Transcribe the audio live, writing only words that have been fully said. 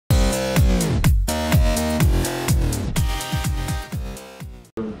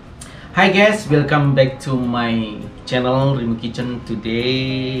Hi guys, welcome back to my channel Rimoe Kitchen.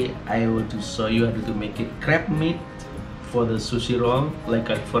 Today I will to show you how to make it crab meat for the sushi roll, like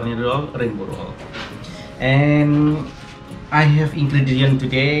California roll, rainbow roll. And I have ingredient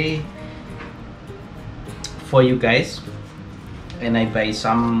today for you guys, and I buy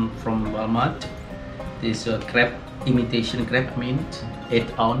some from Walmart. This crab, imitation crab meat,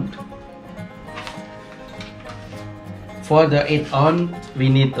 8 ounce. For the 8 ounce, we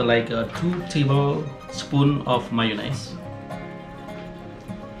need like 2 tablespoons of mayonnaise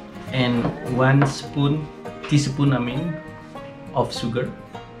and 1 teaspoon of sugar,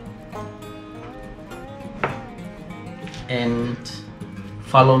 and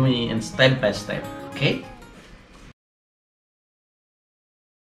follow me in step by step, okay?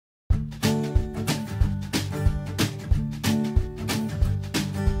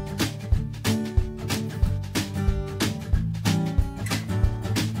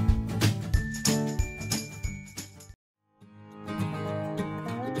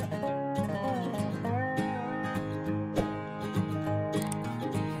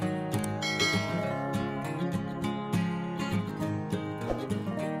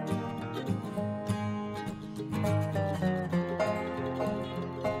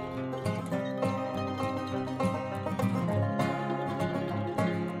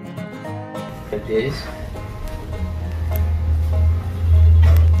 Like this.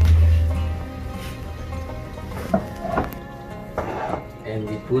 And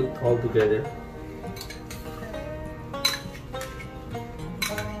we put all together.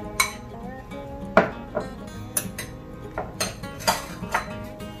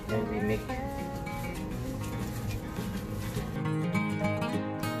 And we mix.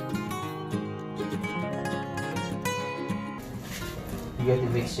 You have to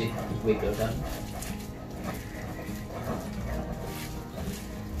mix it wiggle down.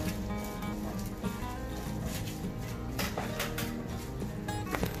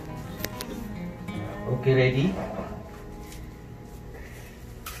 Okay, ready?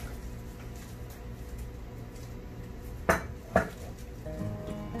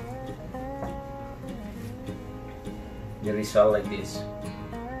 The result like this.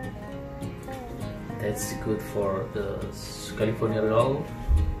 That's good for the California roll,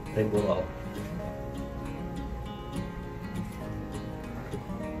 rainbow roll.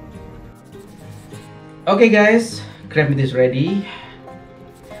 Okay guys, crab meat is ready.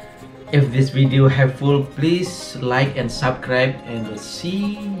 If this video helpful, please like and subscribe, and we'll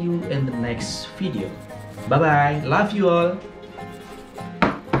see you in the next video. Bye bye, love you all.